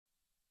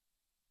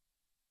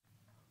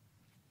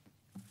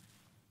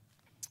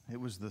It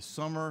was the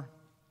summer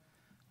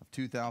of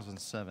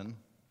 2007,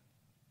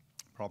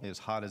 probably as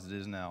hot as it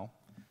is now.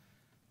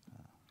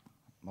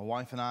 My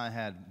wife and I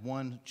had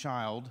one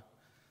child,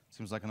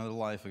 seems like another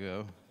life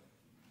ago,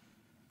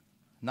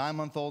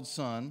 9-month-old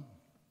son.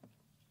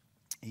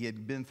 He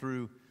had been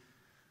through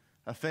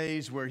a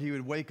phase where he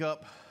would wake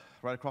up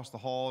right across the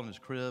hall in his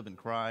crib and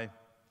cry.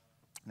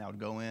 And I would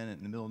go in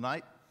the middle of the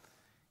night,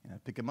 and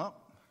I'd pick him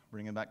up,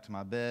 bring him back to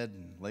my bed,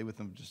 and lay with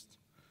him just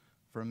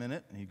for a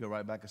minute, and he'd go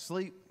right back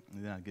asleep.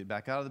 And then I'd get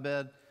back out of the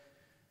bed,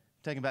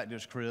 take him back to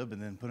his crib,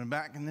 and then put him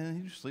back, and then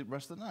he'd just sleep the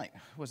rest of the night.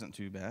 It wasn't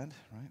too bad,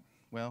 right?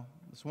 Well,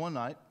 this one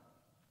night,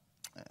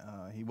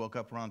 he woke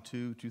up around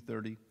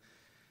 2:30.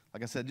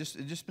 Like I said, it's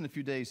just been a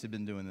few days he'd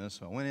been doing this,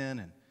 so I went in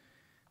and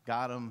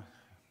got him,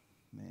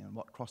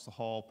 walked across the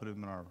hall, put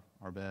him in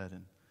our bed,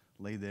 and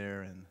lay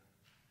there, and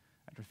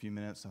after a few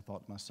minutes, I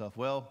thought to myself,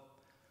 well,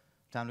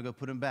 time to go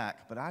put him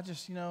back. But I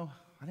just, I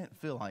didn't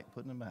feel like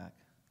putting him back.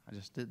 I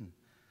just didn't.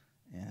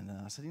 And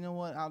I said, you know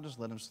what, I'll just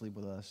let him sleep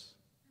with us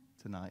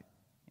tonight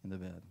in the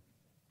bed.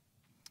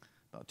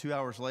 About 2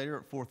 hours later,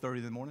 at 4:30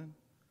 in the morning,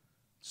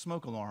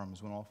 smoke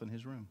alarms went off in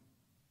his room.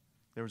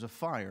 There was a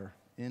fire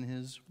in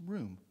his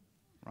room,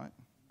 right?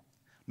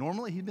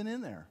 Normally, he'd been in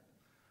there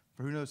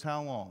for who knows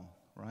how long,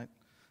 right,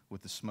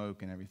 with the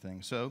smoke and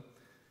everything. So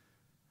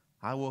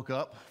I woke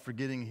up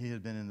forgetting he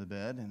had been in the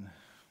bed and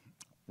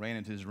ran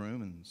into his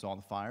room and saw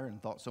the fire and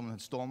thought someone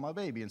had stolen my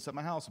baby and set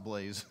my house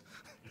ablaze.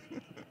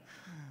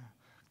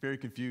 Very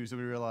confused,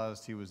 and we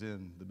realized he was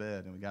in the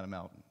bed, and we got him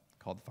out and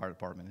called the fire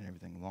department and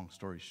everything. Long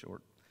story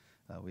short,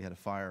 we had a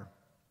fire.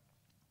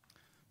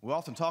 We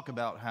often talk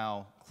about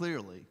how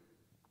clearly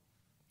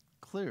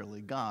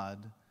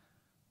God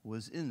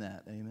was in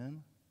that,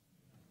 amen?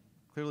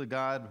 Clearly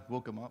God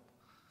woke him up.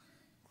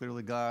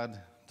 Clearly God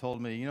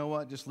told me, you know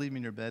what, just leave me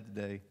in your bed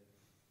today.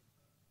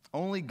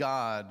 Only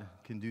God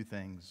can do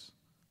things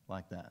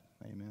like that,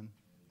 amen?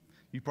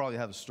 You probably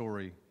have a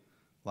story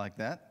like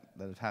that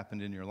has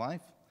happened in your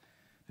life.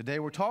 Today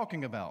we're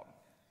talking about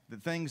the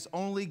things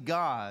only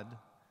God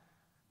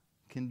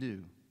can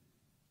do.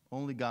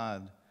 Only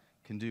God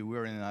can do.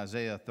 We're in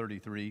Isaiah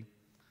 33,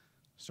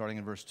 starting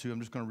in verse 2. I'm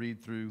just going to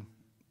read through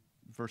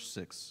verse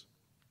 6.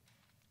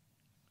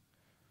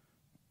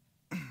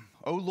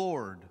 O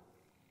Lord,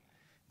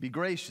 be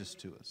gracious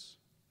to us.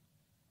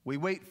 We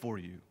wait for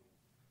you.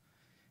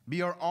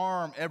 Be our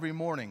arm every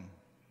morning,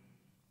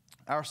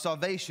 our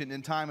salvation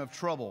in time of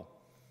trouble.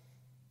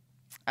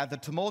 At the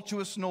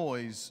tumultuous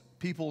noise,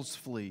 peoples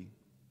flee.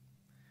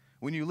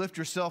 When you lift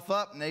yourself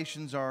up,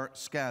 nations are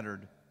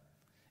scattered,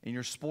 and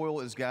your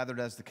spoil is gathered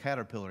as the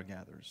caterpillar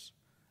gathers.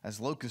 As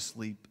locusts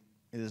sleep,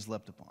 it is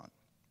leapt upon.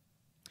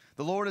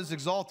 The Lord is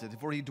exalted,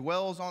 for he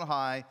dwells on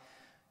high.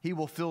 He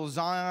will fill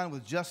Zion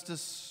with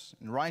justice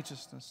and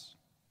righteousness,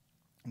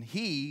 and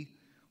he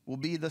will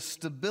be the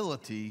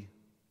stability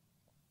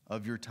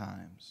of your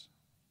times.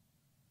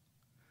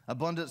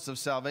 Abundance of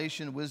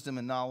salvation, wisdom,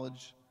 and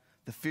knowledge.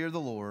 The fear of the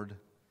Lord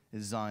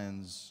is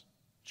Zion's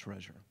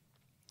treasure.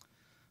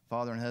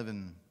 Father in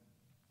heaven,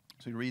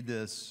 as we read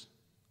this,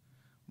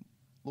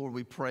 Lord,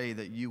 we pray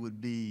that you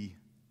would be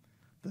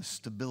the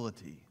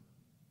stability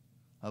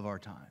of our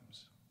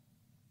times.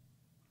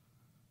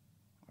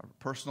 Our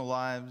personal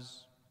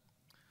lives,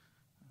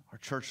 our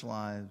church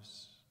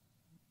lives,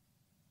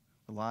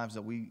 the lives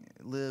that we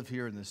live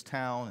here in this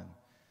town and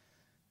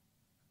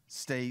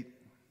state,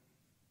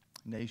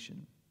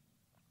 nation.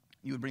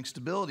 You would bring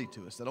stability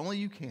to us that only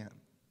you can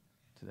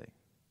today.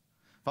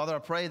 Father, I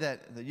pray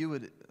that you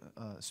would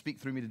speak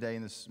through me today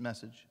in this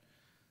message,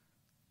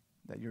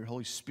 that your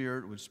Holy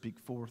Spirit would speak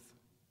forth,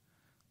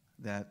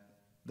 that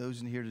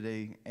those in here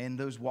today and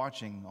those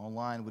watching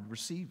online would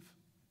receive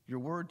your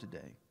word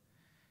today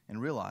and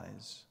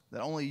realize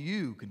that only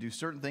you can do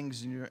certain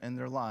things in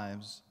their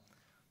lives,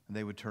 and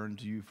they would turn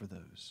to you for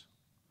those.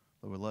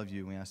 Lord, we love you,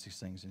 and we ask these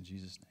things in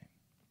Jesus'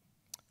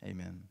 name.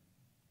 Amen.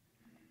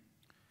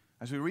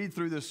 As we read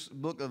through this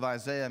book of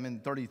Isaiah, I'm in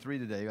 33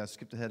 today. I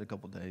skipped ahead a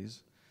couple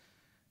days.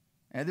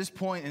 And at this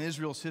point in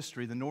Israel's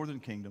history, the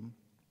northern kingdom,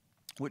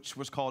 which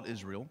was called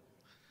Israel,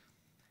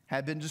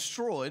 had been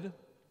destroyed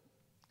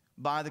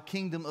by the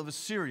kingdom of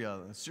Assyria.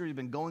 Assyria had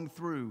been going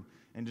through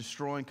and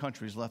destroying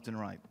countries left and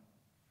right.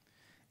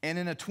 And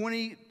in a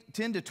 10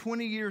 to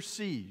 20 year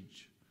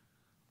siege,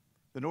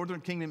 the northern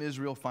kingdom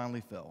Israel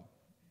finally fell.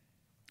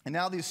 And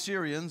now the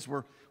Assyrians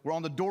were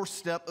on the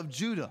doorstep of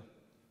Judah,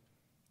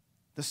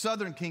 the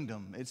southern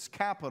kingdom, its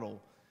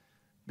capital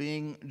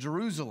being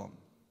Jerusalem.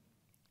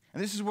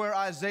 And this is where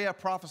Isaiah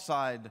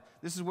prophesied.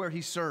 This is where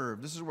he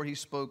served. This is where he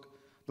spoke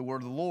the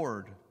word of the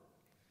Lord.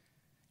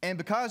 And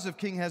because of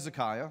King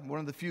Hezekiah, one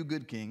of the few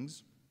good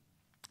kings,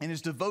 and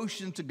his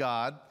devotion to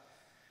God,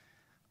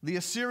 the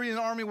Assyrian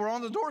army were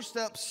on the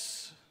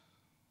doorsteps,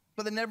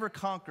 but they never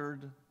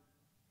conquered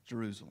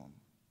Jerusalem.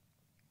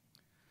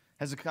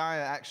 Hezekiah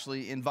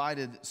actually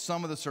invited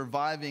some of the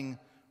surviving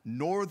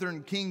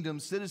northern kingdom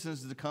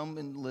citizens to come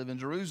and live in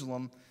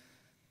Jerusalem,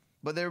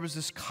 but there was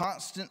this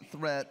constant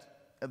threat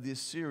of the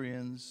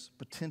Assyrians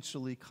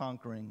potentially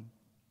conquering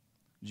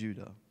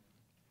Judah.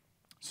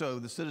 So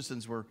the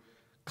citizens were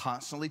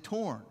constantly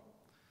torn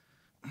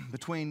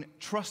between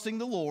trusting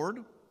the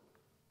Lord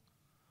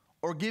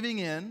or giving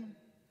in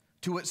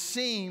to what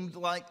seemed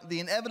like the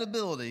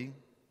inevitability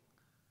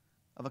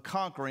of a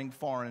conquering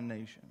foreign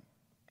nation.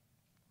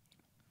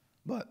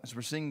 But as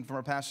we're seeing from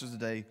our pastors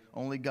today,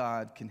 only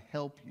God can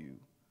help you.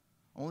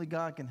 Only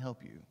God can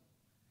help you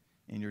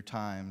in your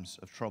times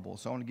of trouble.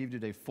 So I want to give you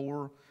today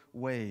 4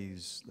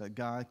 ways that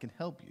God can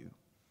help you,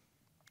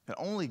 that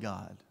only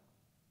God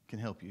can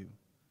help you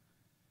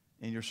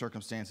in your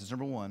circumstances.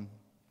 Number 1,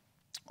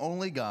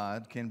 only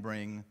God can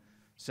bring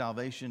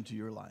salvation to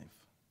your life.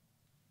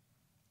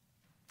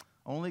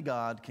 Only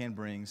God can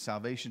bring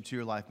salvation to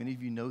your life. Many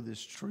of you know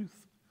this truth.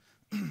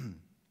 Many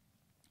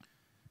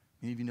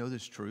of you know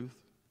this truth,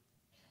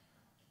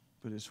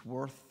 but it's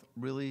worth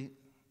really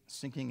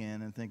sinking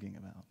in and thinking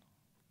about.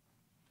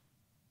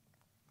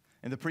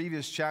 In the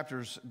previous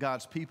chapters,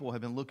 God's people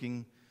have been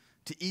looking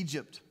to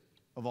Egypt,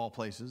 of all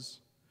places,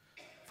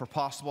 for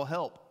possible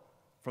help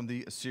from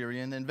the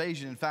Assyrian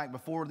invasion. In fact,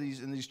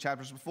 in these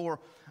chapters before,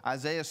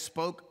 Isaiah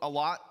spoke a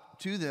lot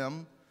to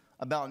them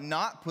about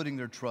not putting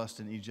their trust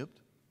in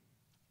Egypt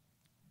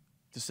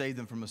to save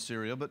them from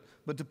Assyria, but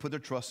to put their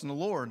trust in the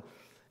Lord.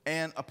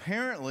 And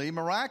apparently,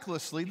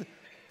 miraculously,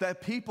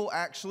 that people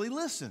actually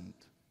listened.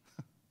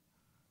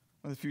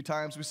 One of the few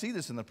times we see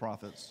this in the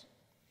prophets.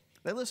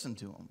 They listened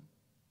to him.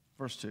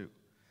 Verse 2.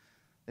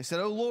 They said,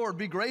 "O Lord,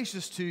 be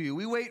gracious to you.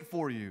 We wait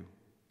for you.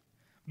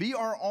 Be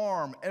our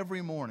arm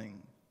every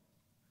morning,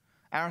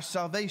 our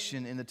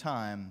salvation in the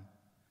time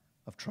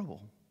of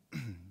trouble."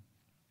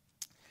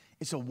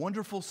 It's a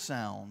wonderful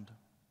sound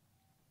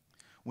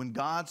when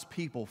God's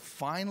people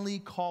finally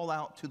call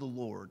out to the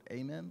Lord.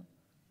 Amen?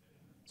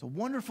 It's a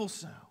wonderful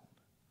sound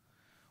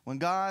when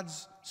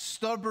God's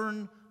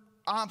stubborn,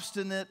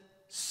 obstinate,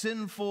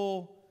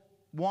 sinful,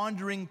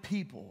 wandering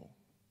people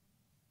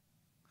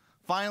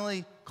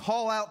finally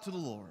call out to the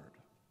Lord.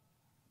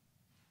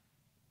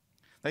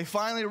 They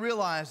finally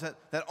realize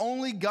that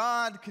only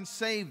God can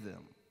save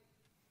them,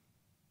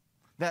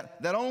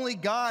 that only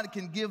God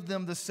can give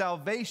them the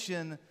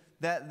salvation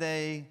that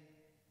they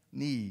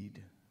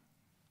need.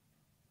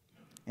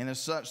 And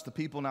as such, the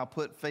people now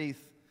put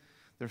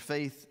their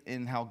faith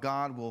in how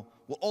God will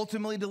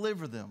ultimately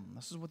deliver them.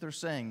 This is what they're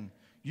saying.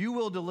 You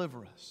will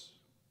deliver us.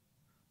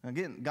 And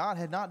again, God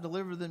had not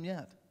delivered them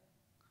yet.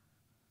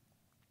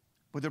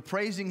 But they're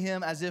praising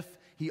him as if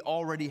he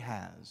already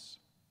has.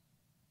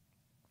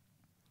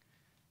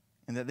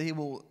 And that he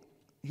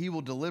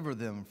will deliver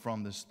them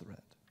from this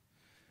threat.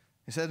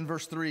 He said in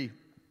verse 3,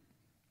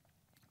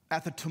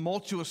 "At the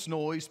tumultuous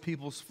noise,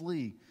 peoples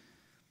flee.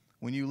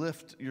 When you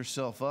lift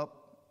yourself up,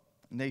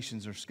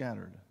 nations are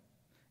scattered,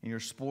 and your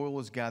spoil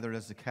is gathered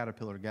as the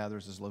caterpillar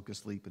gathers as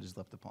locust leap it is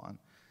left upon."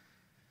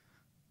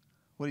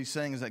 What he's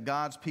saying is that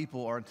God's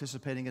people are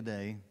anticipating a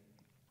day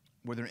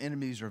where their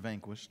enemies are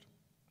vanquished,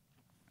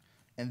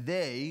 and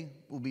they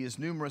will be as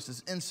numerous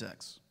as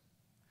insects,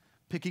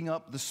 picking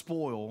up the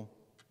spoil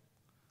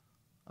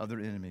of their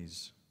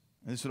enemies.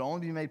 And this would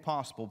only be made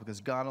possible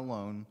because God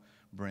alone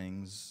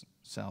brings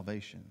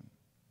salvation.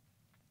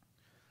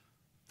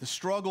 The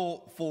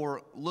struggle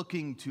for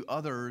looking to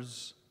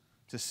others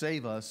to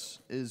save us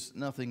is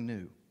nothing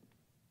new.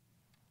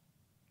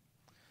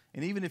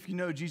 And even if you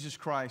know Jesus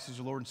Christ as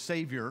your Lord and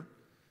Savior,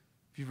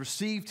 if you've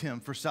received him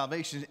for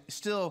salvation,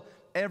 still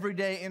every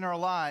day in our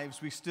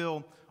lives, we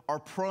still are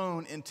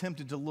prone and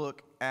tempted to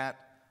look at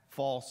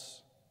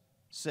false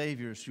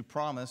saviors who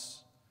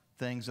promise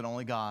things that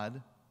only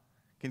God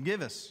can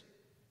give us.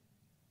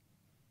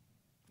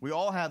 We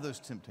all have those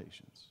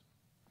temptations.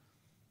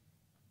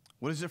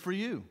 What is it for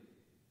you?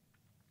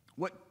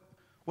 What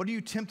are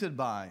you tempted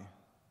by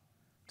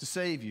to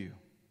save you?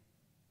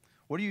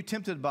 What are you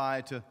tempted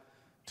by to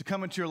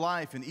come into your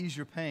life and ease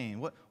your pain?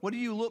 What do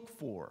you look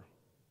for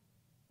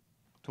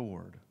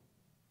toward?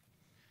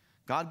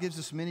 God gives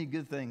us many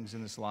good things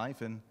in this life,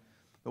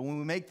 but when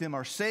we make them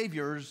our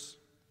saviors,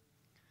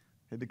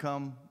 they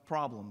become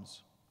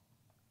problems.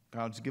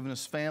 God's given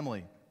us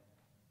family.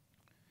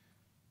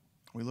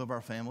 We love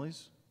our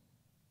families.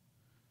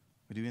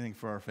 We do anything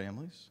for our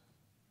families.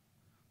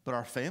 But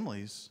our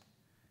families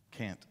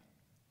can't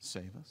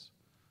save us.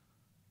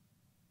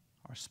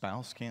 Our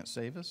spouse can't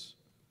save us.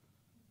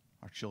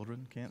 Our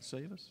children can't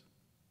save us.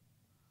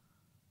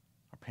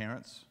 Our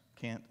parents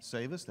can't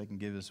save us. They can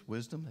give us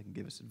wisdom. They can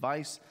give us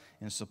advice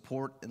and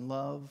support and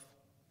love.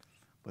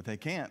 But they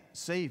can't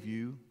save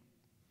you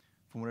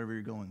from whatever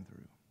you're going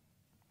through.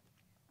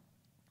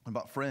 What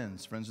about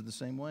friends? Friends are the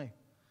same way.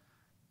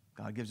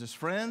 God gives us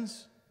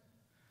friends,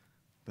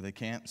 but they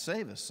can't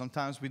save us.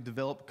 Sometimes we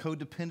develop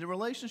codependent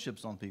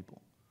relationships on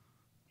people,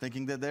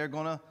 thinking that they're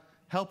going to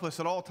help us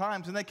at all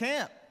times, and they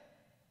can't.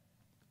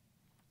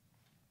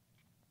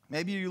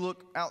 Maybe you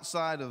look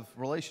outside of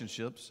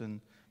relationships,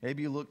 and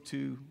maybe you look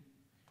to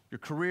your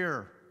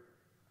career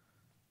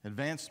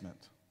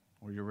advancement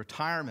or your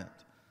retirement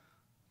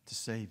to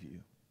save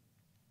you.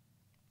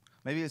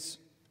 Maybe it's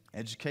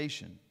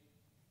education,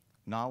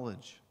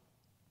 knowledge.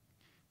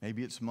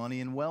 Maybe it's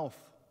money and wealth,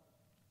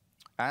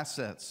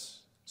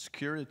 assets,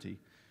 security.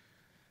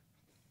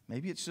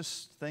 Maybe it's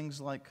just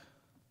things like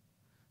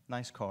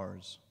nice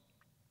cars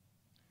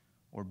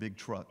or big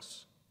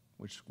trucks,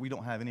 which we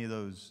don't have any of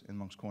those in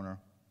Moncks Corner.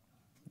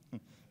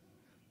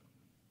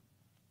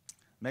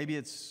 Maybe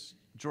it's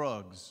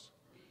drugs.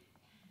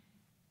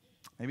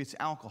 Maybe it's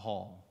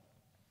alcohol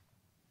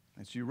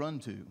that you run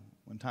to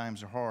when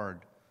times are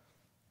hard.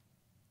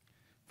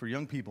 For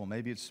young people,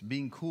 maybe it's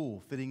being cool,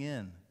 fitting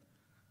in.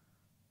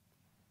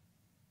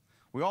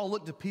 We all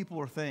look to people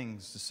or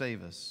things to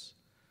save us.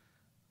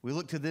 We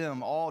look to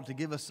them all to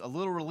give us a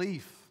little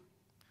relief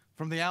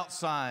from the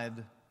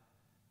outside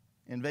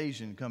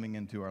invasion coming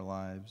into our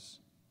lives.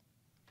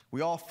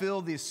 We all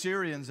feel the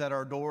Assyrians at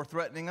our door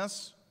threatening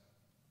us.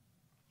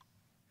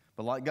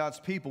 But like God's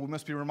people, we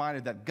must be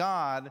reminded that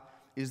God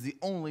is the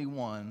only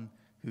one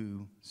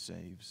who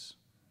saves.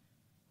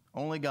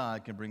 Only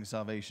God can bring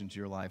salvation to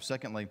your life.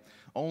 Secondly,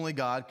 only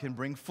God can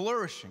bring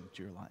flourishing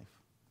to your life.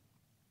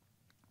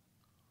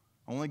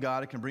 Only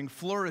God can bring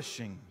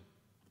flourishing.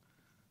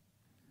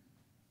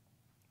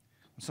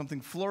 When something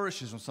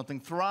flourishes, when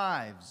something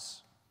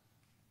thrives,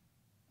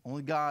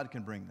 only God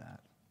can bring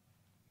that.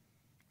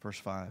 Verse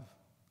 5.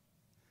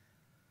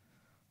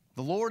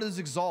 The Lord is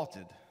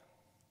exalted,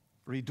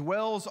 for he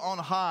dwells on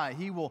high.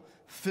 He will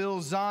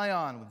fill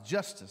Zion with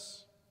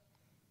justice,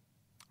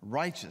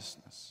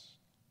 righteousness.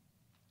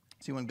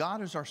 See, when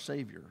God is our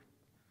Savior,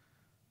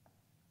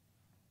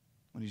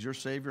 when He's your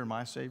Savior and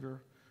my Savior,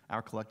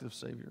 our collective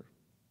Savior,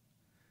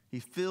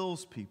 He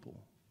fills people.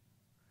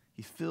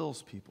 He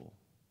fills people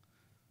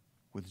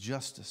with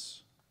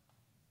justice.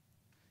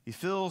 He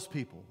fills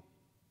people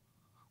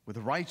with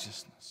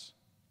righteousness.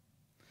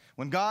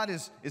 When God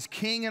is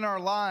king in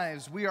our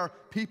lives, we are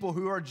people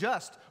who are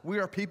just. We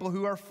are people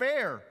who are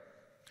fair.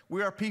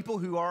 We are people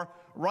who are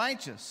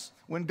righteous.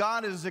 When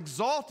God is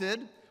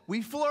exalted,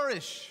 we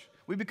flourish.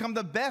 We become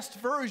the best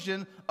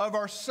version of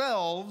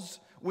ourselves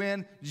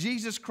when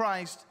Jesus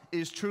Christ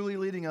is truly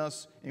leading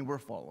us and we're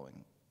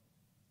following.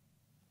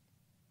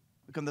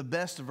 Become the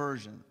best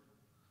version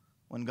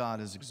when God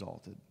is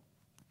exalted.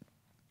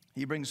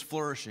 He brings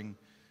flourishing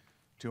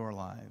to our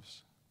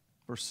lives.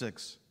 Verse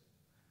 6.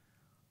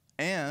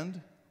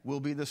 And will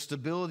be the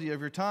stability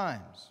of your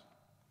times.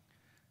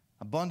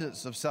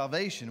 Abundance of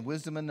salvation,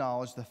 wisdom and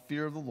knowledge, the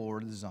fear of the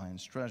Lord is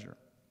Zion's treasure.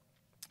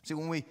 See,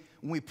 when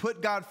we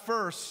put God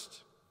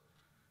first,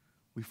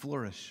 we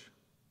flourish.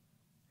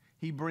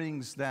 He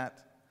brings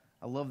that,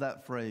 I love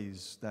that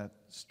phrase, that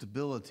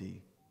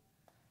stability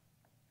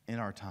in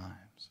our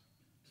times.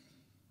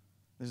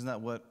 Isn't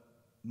that what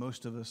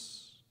most of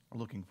us are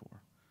looking for?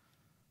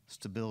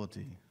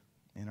 Stability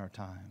in our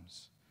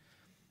times.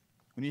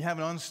 When you have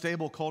an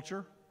unstable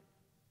culture,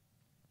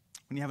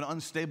 when you have an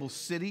unstable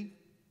city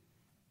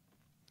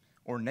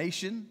or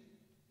nation,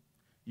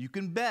 you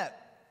can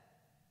bet,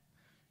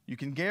 you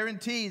can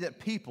guarantee that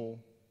people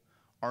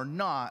are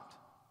not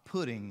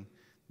putting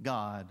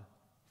God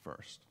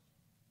first.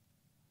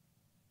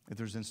 If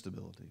there's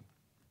instability,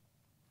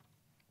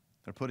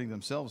 they're putting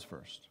themselves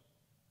first.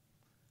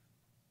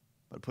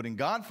 But putting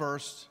God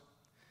first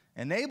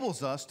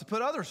enables us to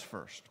put others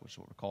first, which is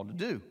what we're called to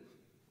do.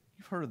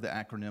 You've heard of the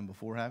acronym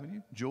before, haven't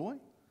you? Joy,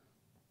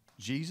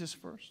 Jesus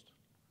first,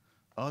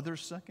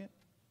 others second,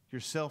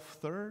 yourself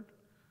third.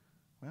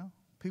 Well,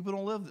 people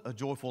don't live a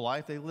joyful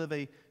life. They live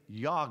a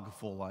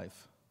yogful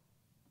life.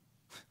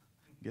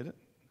 Get it?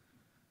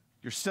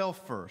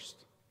 Yourself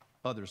first,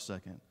 others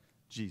second,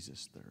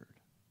 Jesus third.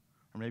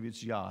 Or maybe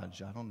it's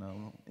Yaj, I don't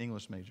know,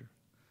 English major.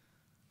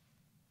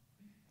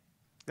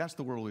 That's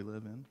the world we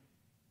live in.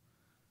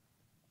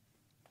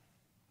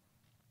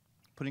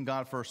 Putting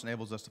God first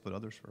enables us to put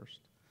others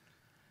first.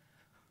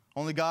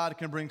 Only God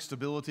can bring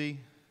stability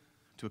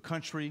to a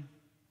country.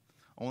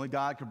 Only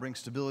God can bring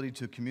stability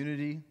to a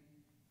community,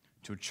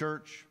 to a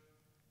church,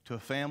 to a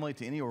family,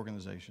 to any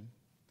organization.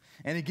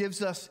 And He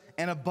gives us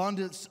an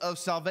abundance of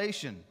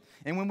salvation.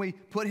 And when we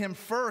put Him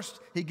first,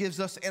 He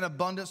gives us an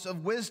abundance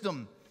of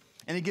wisdom.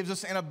 And He gives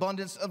us an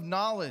abundance of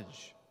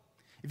knowledge.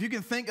 If you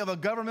can think of a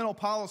governmental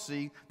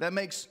policy that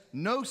makes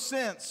no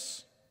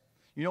sense,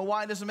 you know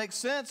why it doesn't make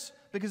sense?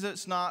 Because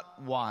it's not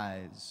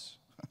wise.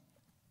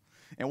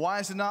 And why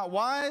is it not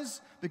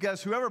wise?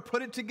 Because whoever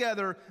put it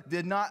together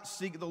did not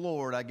seek the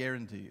Lord, I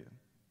guarantee you.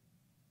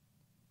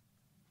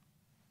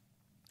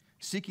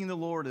 Seeking the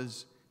Lord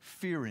is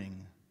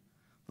fearing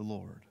the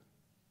Lord,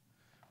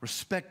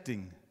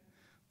 respecting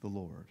the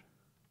Lord.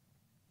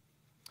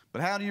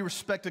 But how do you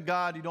respect a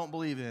God you don't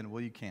believe in?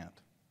 Well, you can't.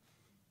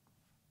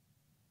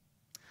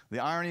 The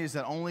irony is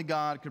that only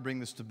God can bring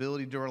the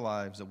stability to our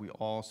lives that we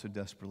all so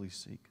desperately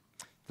seek.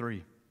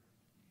 3,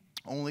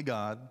 only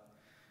God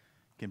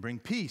can bring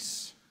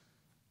peace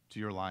to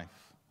your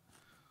life.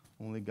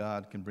 Only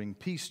God can bring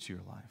peace to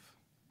your life.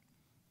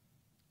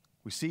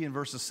 We see in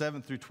verses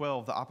 7 through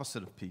 12 the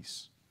opposite of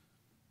peace.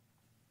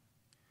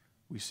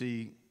 We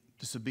see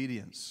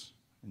disobedience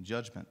and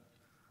judgment.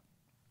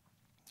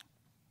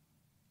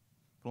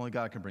 But only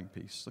God can bring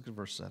peace. Look at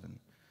verse 7.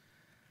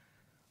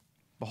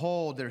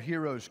 Behold, their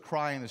heroes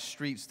cry in the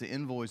streets, the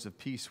envoys of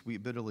peace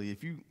weep bitterly.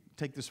 If you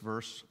take this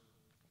verse,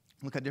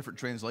 look at different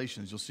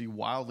translations, you'll see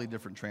wildly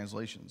different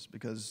translations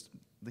because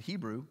the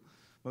Hebrew,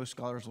 most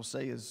scholars will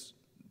say, is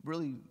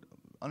really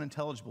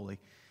unintelligible.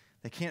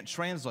 They can't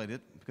translate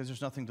it because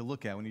there's nothing to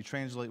look at. When you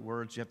translate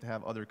words, you have to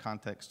have other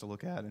context to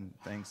look at and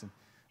things. And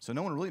so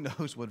no one really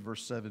knows what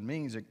verse 7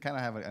 means. They kind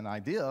of have an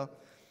idea.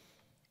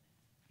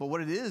 But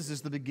what it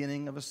is the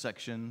beginning of a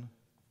section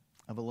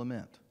of a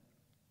lament.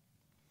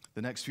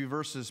 The next few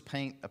verses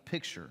paint a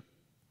picture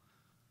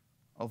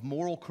of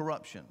moral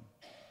corruption.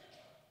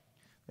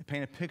 They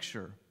paint a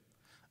picture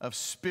of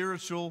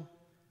spiritual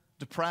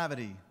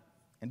depravity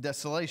and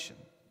desolation.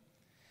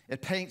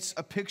 It paints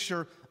a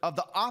picture of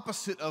the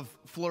opposite of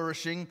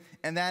flourishing,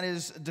 and that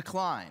is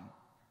decline.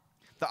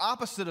 The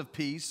opposite of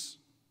peace,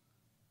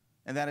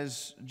 and that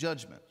is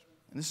judgment.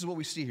 And this is what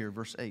we see here,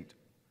 verse 8.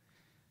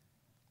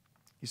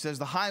 He says,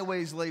 the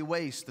highways lay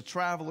waste, the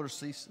traveler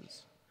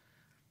ceases.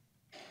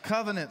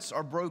 Covenants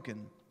are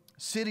broken,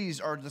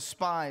 cities are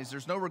despised,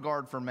 there's no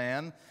regard for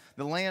man.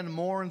 The land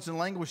mourns and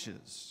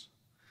languishes.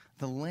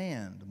 The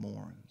land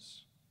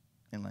mourns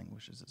and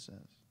languishes, it says.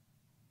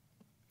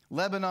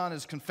 Lebanon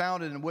is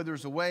confounded and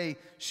withers away.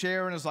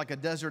 Sharon is like a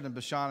desert, and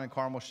Bashan and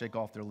Carmel shake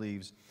off their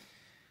leaves.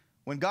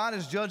 When God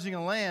is judging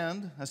a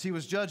land, as he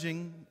was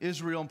judging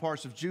Israel and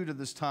parts of Judah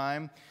this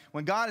time,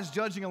 when God is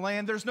judging a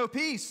land, there's no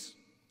peace.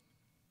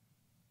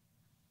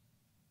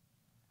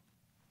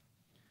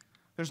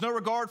 There's no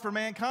regard for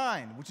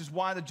mankind, which is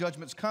why the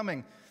judgment's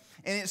coming.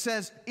 And it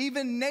says,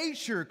 even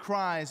nature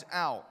cries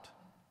out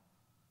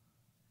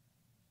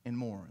and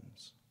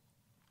mourns.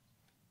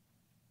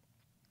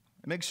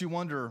 It makes you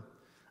wonder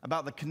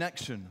about the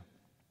connection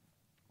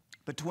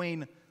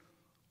between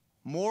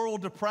moral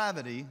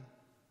depravity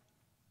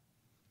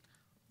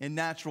and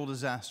natural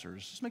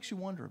disasters. It just makes you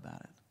wonder about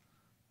it.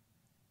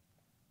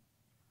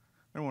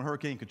 Remember when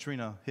Hurricane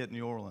Katrina hit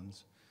New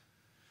Orleans,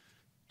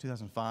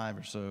 2005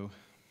 or so,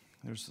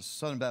 there's the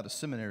Southern Baptist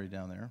Seminary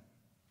down there.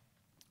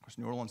 Of course,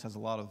 New Orleans has a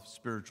lot of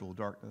spiritual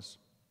darkness.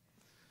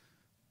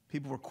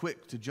 People were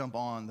quick to jump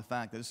on the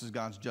fact that this is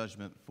God's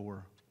judgment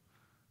for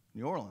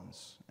New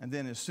Orleans. And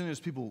then as soon as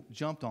people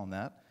jumped on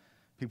that,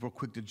 people were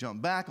quick to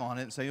jump back on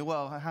it and say,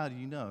 well, how do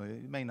you know?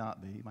 It may not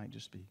be. It might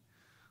just be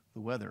the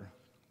weather.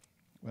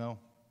 Well,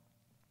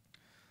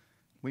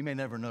 we may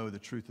never know the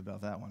truth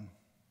about that one.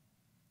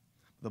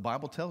 The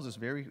Bible tells us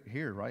right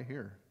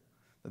here,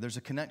 that there's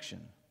a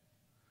connection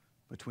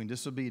between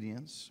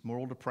disobedience,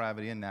 moral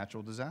depravity, and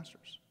natural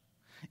disasters.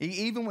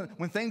 Even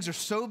when things are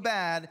so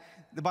bad,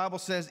 the Bible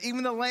says,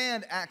 even the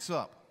land acts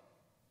up.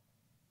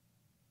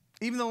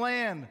 Even the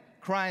land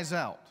cries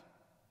out.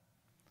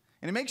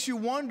 And it makes you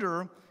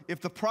wonder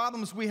if the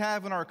problems we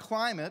have in our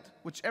climate,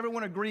 which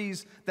everyone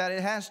agrees that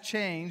it has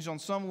changed on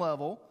some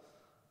level,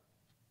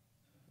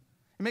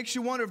 it makes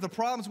you wonder if the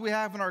problems we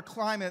have in our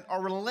climate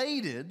are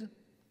related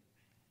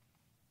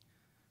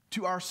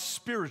to our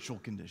spiritual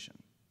condition.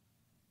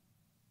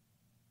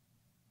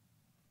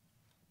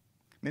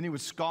 Many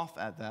would scoff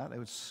at that. They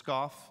would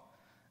scoff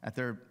at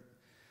there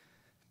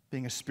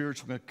being a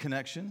spiritual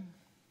connection.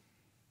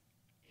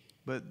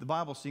 But the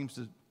Bible seems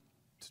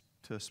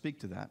to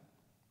speak to that.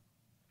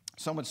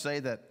 Some would say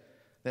that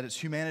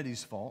it's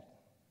humanity's fault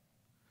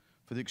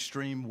for the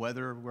extreme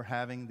weather we're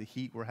having, the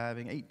heat we're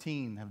having.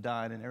 18 have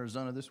died in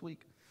Arizona this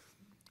week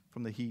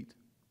from the heat.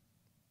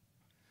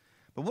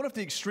 But what if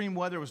the extreme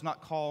weather was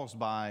not caused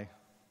by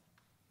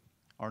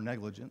our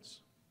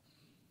negligence?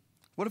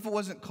 What if it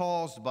wasn't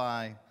caused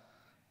by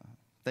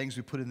things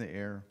we put in the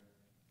air?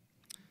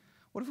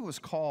 What if it was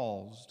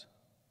caused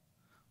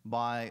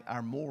by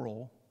our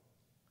moral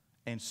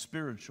and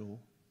spiritual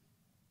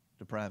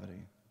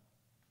depravity?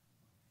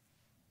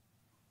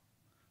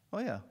 Oh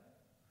yeah,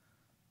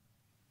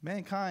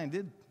 mankind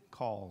did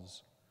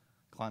cause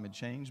climate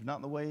change, but not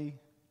in the way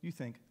you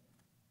think.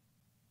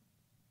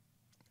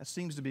 That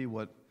seems to be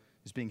what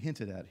is being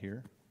hinted at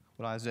here,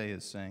 what Isaiah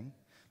is saying.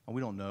 Well,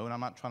 we don't know, and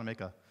I'm not trying to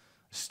make a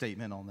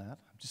statement on that.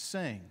 I'm just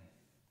saying.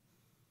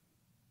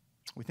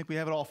 We think we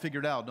have it all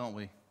figured out, don't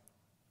we?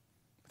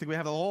 We think we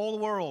have the whole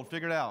world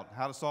figured out,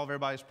 how to solve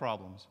everybody's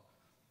problems.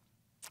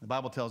 The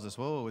Bible tells us,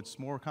 whoa, it's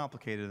more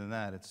complicated than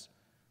that. It's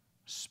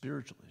a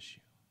spiritual issue.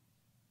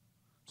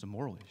 It's a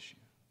moral issue.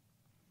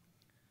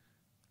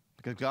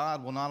 Because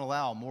God will not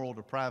allow moral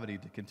depravity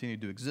to continue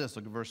to exist.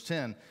 Look at verse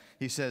 10.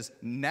 He says,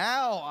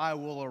 now I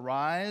will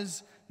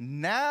arise,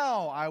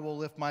 now I will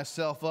lift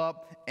myself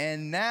up,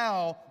 and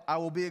now I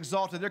will be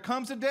exalted. There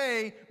comes a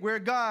day where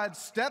God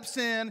steps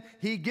in,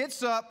 he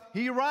gets up,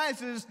 he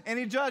rises, and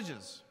he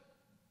judges.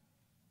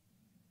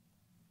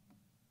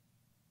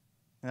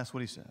 And that's what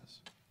he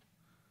says.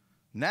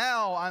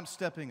 Now I'm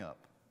stepping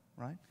up,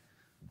 right?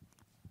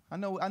 I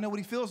know what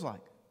he feels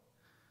like.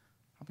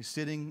 I'll be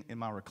sitting in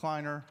my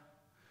recliner,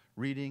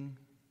 reading,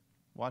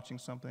 watching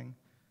something,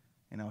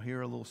 and I'll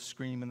hear a little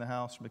scream in the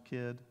house from a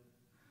kid,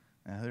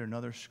 and I'll hear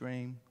another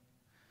scream.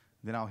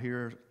 Then I'll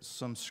hear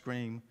some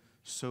scream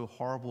so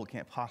horrible it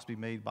can't possibly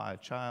be made by a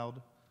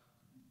child.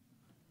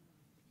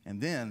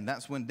 And then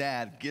that's when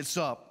Dad gets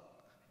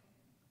up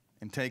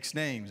and takes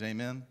names,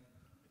 amen?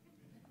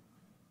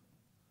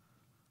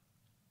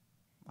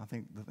 I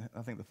think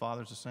the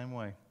Father's the same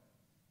way.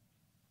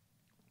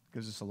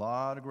 Gives us a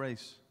lot of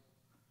grace.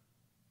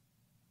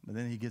 But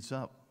then he gets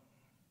up.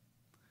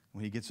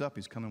 When he gets up,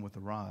 he's coming with a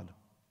rod.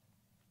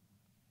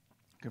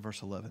 Look at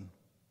verse 11.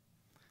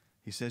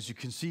 He says, you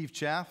conceive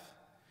chaff,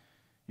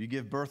 you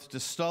give birth to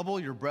stubble,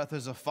 your breath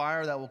is a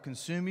fire that will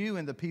consume you,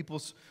 and the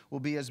peoples will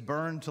be as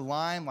burned to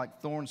lime, like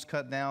thorns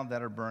cut down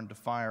that are burned to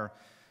fire.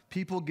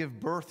 People give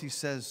birth, he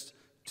says,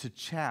 to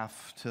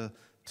chaff,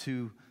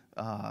 to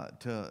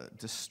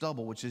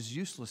stubble, which is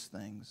useless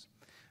things.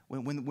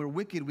 When we're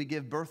wicked, we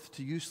give birth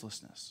to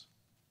uselessness.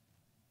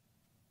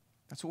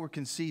 That's what we're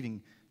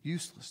conceiving,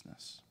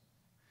 uselessness.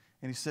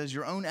 And he says,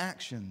 your own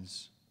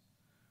actions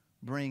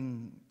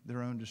bring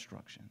their own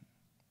destruction.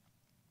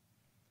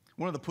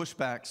 One of the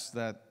pushbacks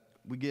that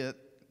we get,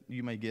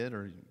 you may get,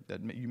 or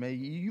that you may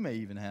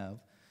even have,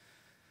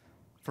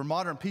 for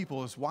modern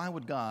people is, why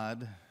would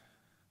God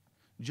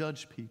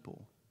judge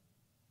people?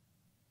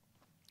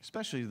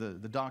 Especially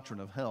the doctrine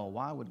of hell.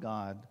 Why would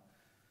God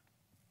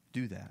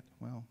do that?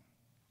 Well,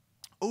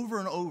 over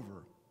and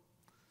over,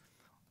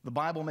 the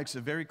Bible makes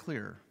it very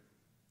clear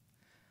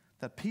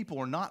that people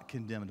are not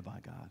condemned by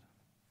God.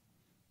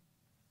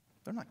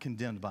 They're not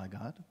condemned by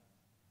God.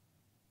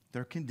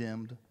 They're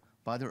condemned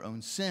by their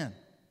own sin,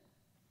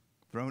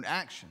 their own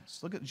actions.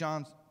 Look at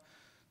John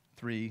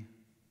 3,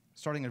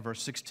 starting at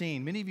verse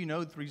 16. Many of you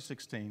know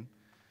 3:16,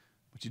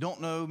 but you don't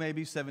know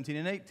maybe 17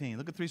 and 18.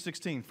 Look at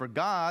 3:16. For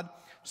God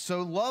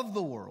so loved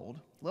the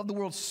world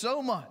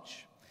so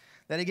much,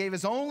 that he gave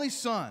his only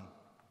Son,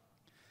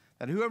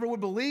 that whoever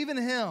would believe in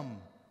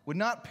him would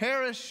not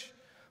perish,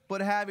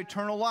 but have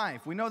eternal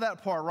life. We know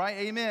that part, right?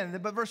 Amen.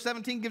 But verse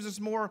 17 gives us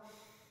more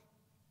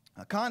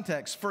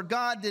context. For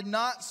God did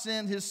not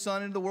send his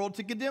Son into the world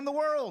to condemn the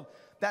world.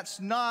 That's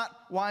not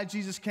why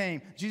Jesus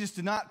came. Jesus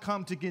did not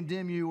come to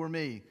condemn you or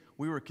me.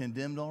 We were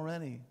condemned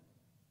already.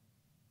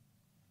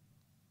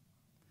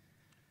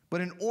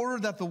 But in order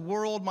that the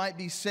world might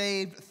be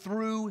saved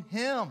through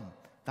him.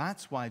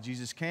 That's why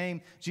Jesus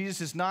came. Jesus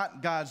is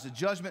not God's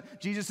judgment.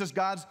 Jesus is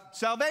God's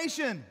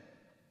salvation.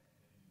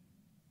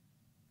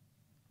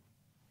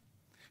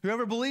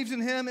 Whoever believes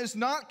in him is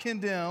not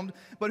condemned,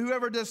 but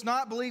whoever does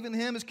not believe in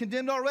him is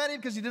condemned already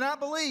because he did not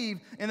believe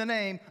in the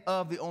name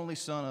of the only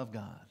Son of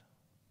God.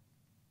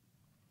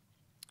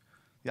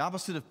 The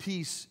opposite of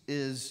peace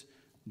is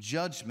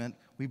judgment.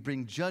 We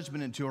bring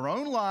judgment into our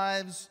own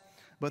lives,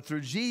 but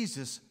through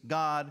Jesus,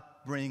 God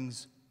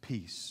brings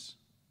peace.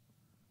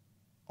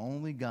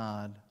 Only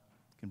God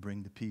can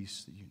bring the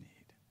peace that you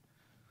need.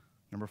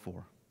 Number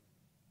 4.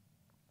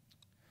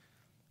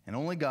 And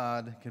only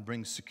God can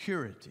bring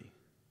security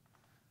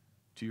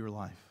to your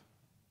life.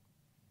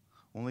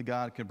 Only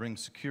God can bring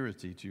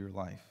security to your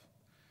life.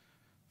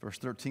 Verse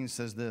 13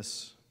 says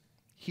this,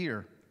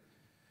 Hear,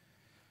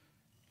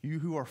 you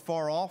who are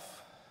far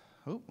off.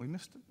 Oh, we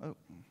missed it. Oh,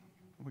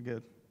 we're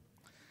good.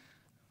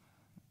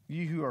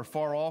 You who are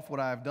far off,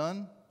 what I have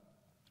done,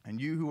 and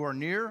you who are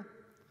near,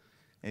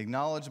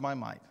 acknowledge my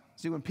might.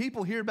 See, when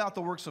people hear about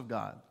the works of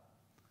God,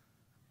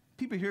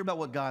 people hear about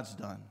what God's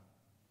done,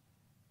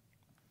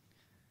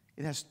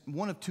 it has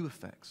one of two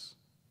effects.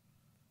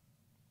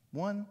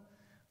 One,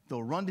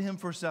 they'll run to him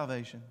for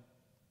salvation.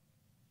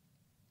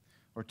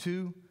 Or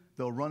two,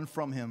 they'll run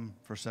from him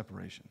for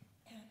separation.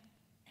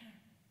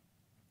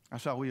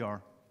 That's how we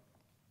are.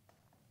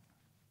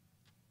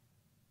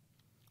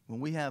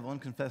 When we have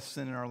unconfessed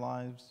sin in our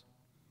lives,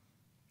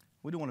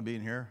 we don't want to be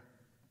in here.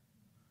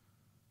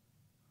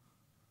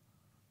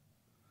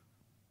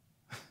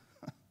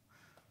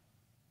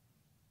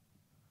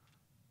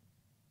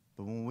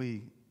 But when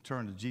we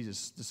turn to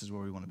Jesus, this is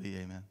where we want to be,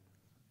 amen.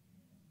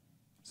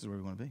 This is where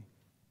we want to be.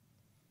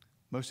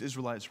 Most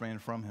Israelites ran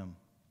from him.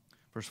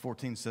 Verse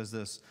 14 says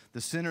this,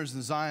 The sinners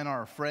in Zion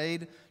are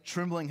afraid.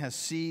 Trembling has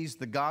seized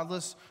the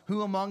godless.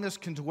 Who among us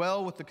can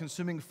dwell with the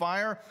consuming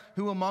fire?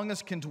 Who among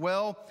us can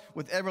dwell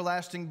with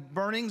everlasting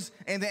burnings?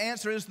 And the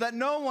answer is that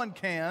no one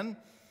can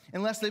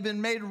unless they've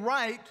been made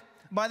right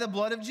by the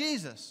blood of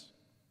Jesus.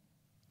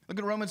 Look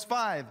at Romans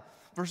 5,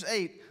 verse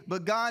 8.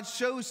 But God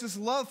shows his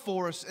love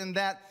for us in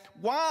that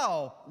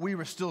while we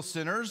were still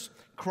sinners,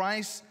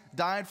 Christ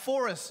died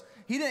for us.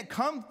 He didn't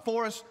come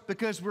for us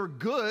because we're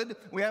good.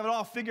 We have it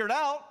all figured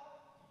out.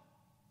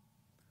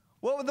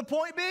 What would the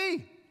point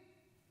be?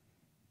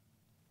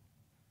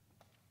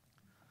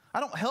 I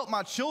don't help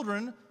my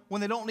children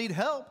when they don't need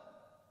help.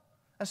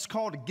 That's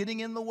called getting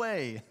in the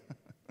way.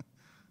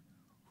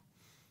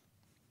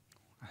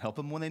 I help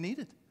them when they need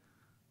it.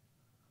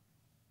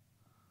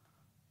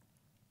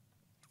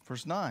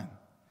 Verse 9.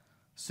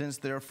 Since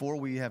therefore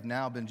we have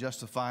now been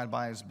justified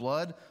by his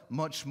blood,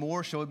 much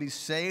more shall we be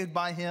saved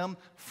by him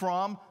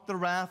from the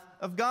wrath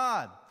of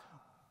God.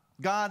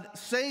 God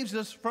saves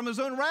us from his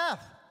own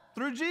wrath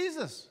through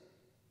Jesus.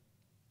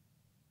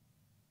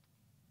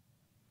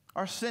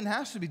 Our sin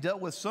has to be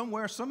dealt with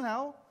somewhere,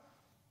 somehow,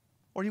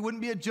 or he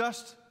wouldn't be a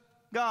just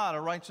God,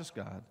 a righteous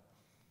God.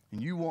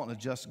 And you want a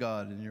just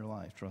God in your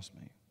life, trust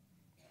me.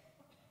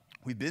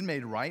 We've been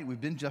made right. We've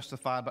been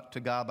justified to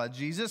God by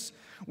Jesus.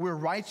 We're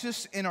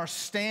righteous in our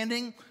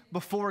standing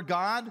before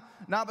God,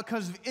 not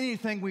because of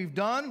anything we've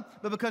done,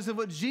 but because of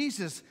what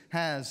Jesus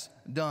has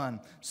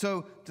done.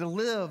 So to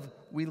live,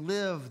 we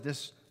live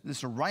this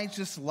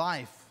righteous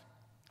life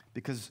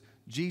because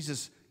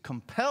Jesus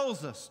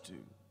compels us to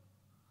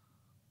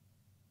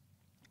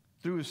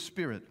through His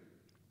Spirit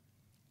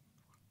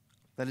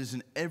that is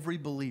in every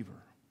believer.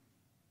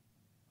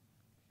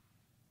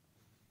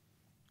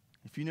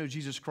 If you know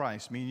Jesus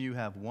Christ, me and you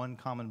have one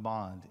common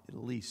bond,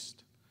 at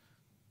least.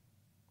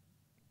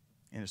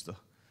 And it's the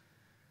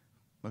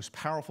most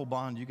powerful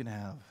bond you can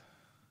have.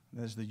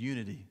 That is the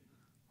unity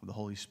of the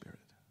Holy Spirit.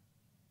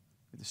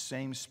 The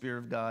same Spirit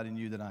of God in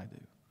you that I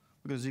do.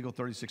 Look at Ezekiel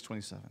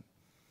 36:27.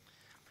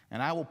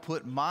 And I will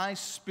put my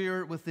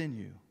Spirit within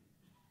you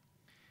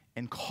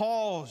and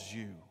cause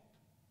you,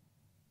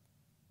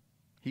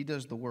 He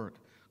does the work,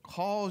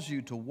 cause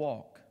you to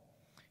walk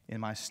in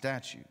my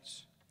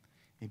statutes.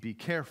 And be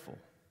careful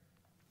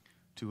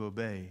to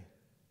obey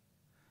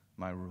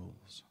my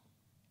rules.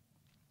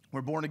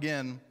 We're born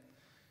again,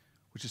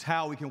 which is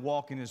how we can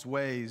walk in His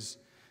ways.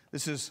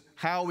 This is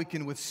how we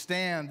can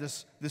withstand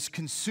this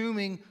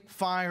consuming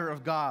fire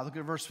of God. Look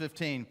at verse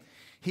 15.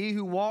 He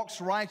who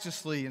walks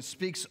righteously and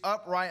speaks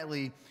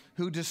uprightly,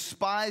 who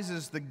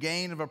despises the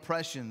gain of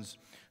oppressions,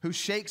 who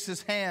shakes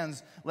his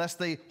hands lest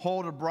they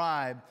hold a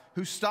bribe,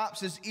 who stops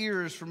his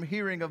ears from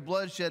hearing of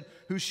bloodshed,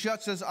 who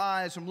shuts his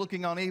eyes from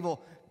looking on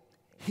evil,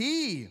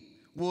 He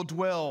will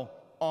dwell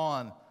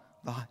on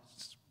the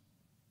heights.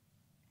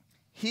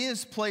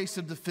 His place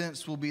of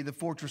defense will be the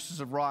fortresses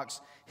of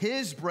rocks.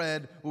 His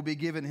bread will be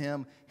given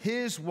him.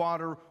 His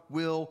water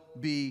will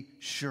be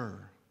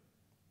sure.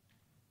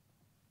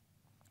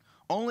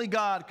 Only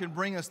God can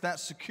bring us that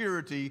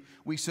security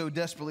we so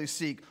desperately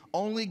seek.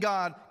 Only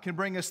God can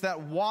bring us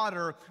that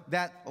water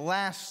that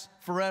lasts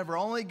forever.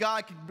 Only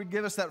God can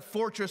give us that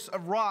fortress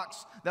of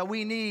rocks that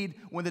we need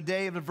when the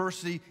day of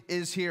adversity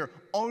is here.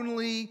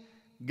 Only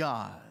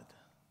God.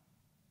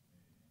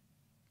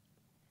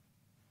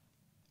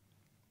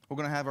 We're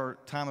going to have our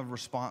time of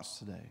response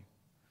today.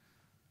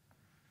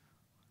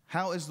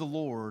 How is the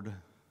Lord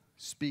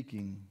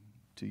speaking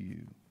to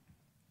you?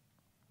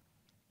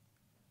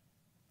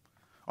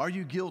 Are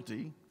you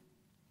guilty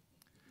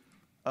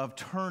of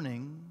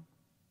turning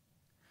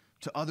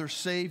to other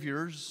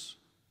saviors?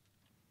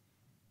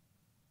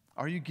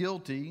 Are you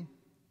guilty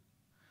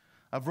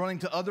of running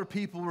to other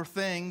people or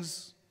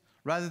things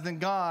rather than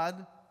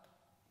God?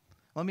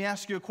 Let me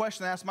ask you a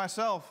question I ask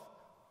myself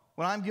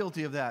when I'm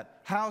guilty of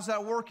that. How's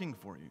that working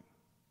for you?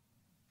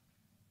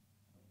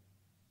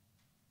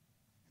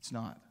 It's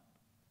not.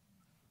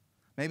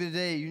 Maybe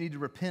today you need to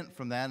repent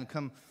from that and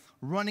come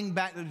running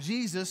back to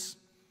Jesus,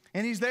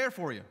 and He's there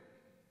for you.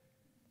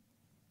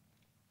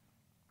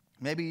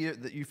 Maybe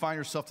you find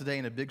yourself today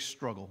in a big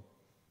struggle.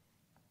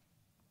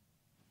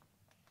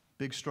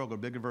 Big struggle,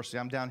 big adversity.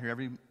 I'm down here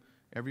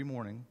every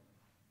morning.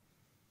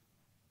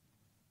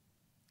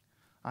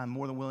 I'm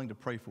more than willing to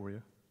pray for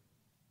you.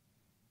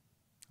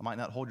 I might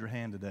not hold your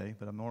hand today,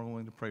 but I'm more than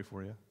willing to pray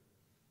for you.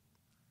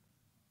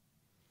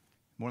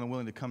 More than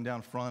willing to come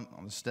down front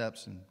on the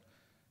steps and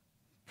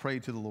pray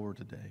to the Lord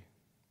today.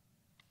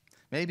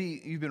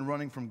 Maybe you've been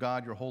running from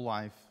God your whole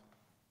life,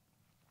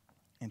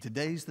 and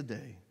today's the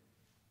day.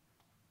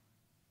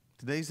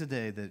 Today's the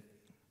day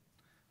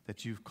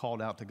that you've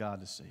called out to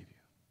God to save you.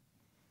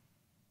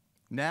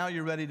 Now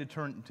you're ready to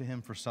turn to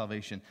Him for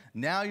salvation.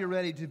 Now you're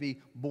ready to be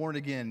born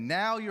again.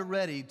 Now you're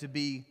ready to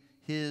be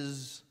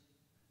His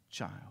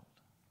child.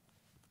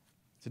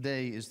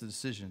 Today is the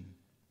decision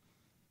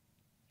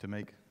to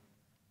make.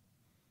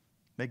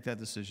 Make that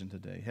decision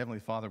today. Heavenly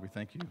Father, we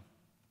thank You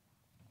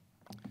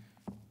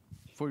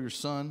for Your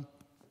Son,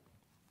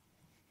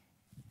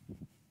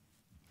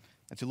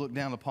 that You looked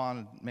down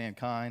upon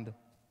mankind.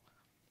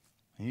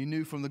 And You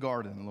knew from the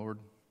garden, Lord,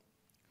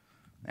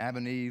 Adam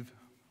and Eve,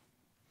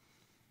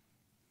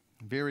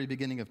 very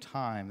beginning of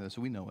time, as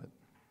we know it,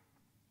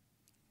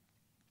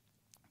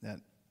 that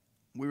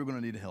we were going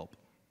to need help.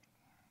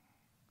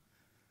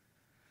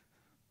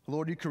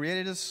 Lord, You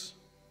created us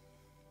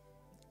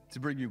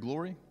to bring You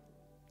glory.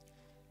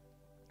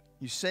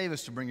 You save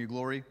us to bring You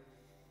glory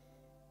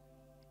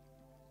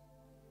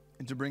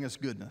and to bring us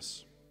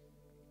goodness.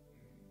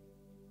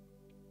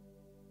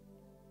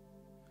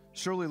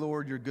 Surely,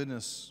 Lord, Your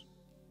goodness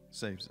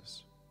saves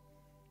us.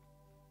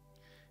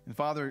 And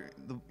Father,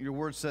 Your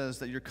word says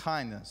that Your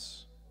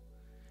kindness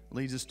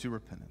leads us to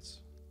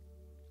repentance.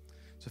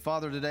 So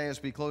Father, today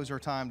as we close our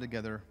time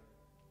together,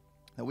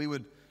 that we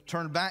would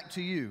turn back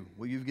to You,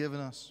 what You've given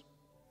us.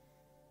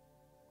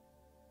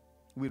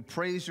 We would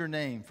praise Your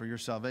name for Your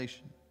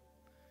salvation.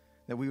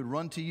 That we would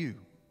run to You,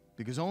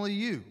 because only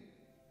You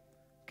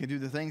can do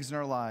the things in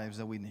our lives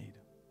that we need.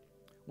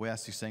 We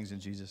ask these things in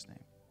Jesus'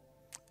 name.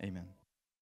 Amen.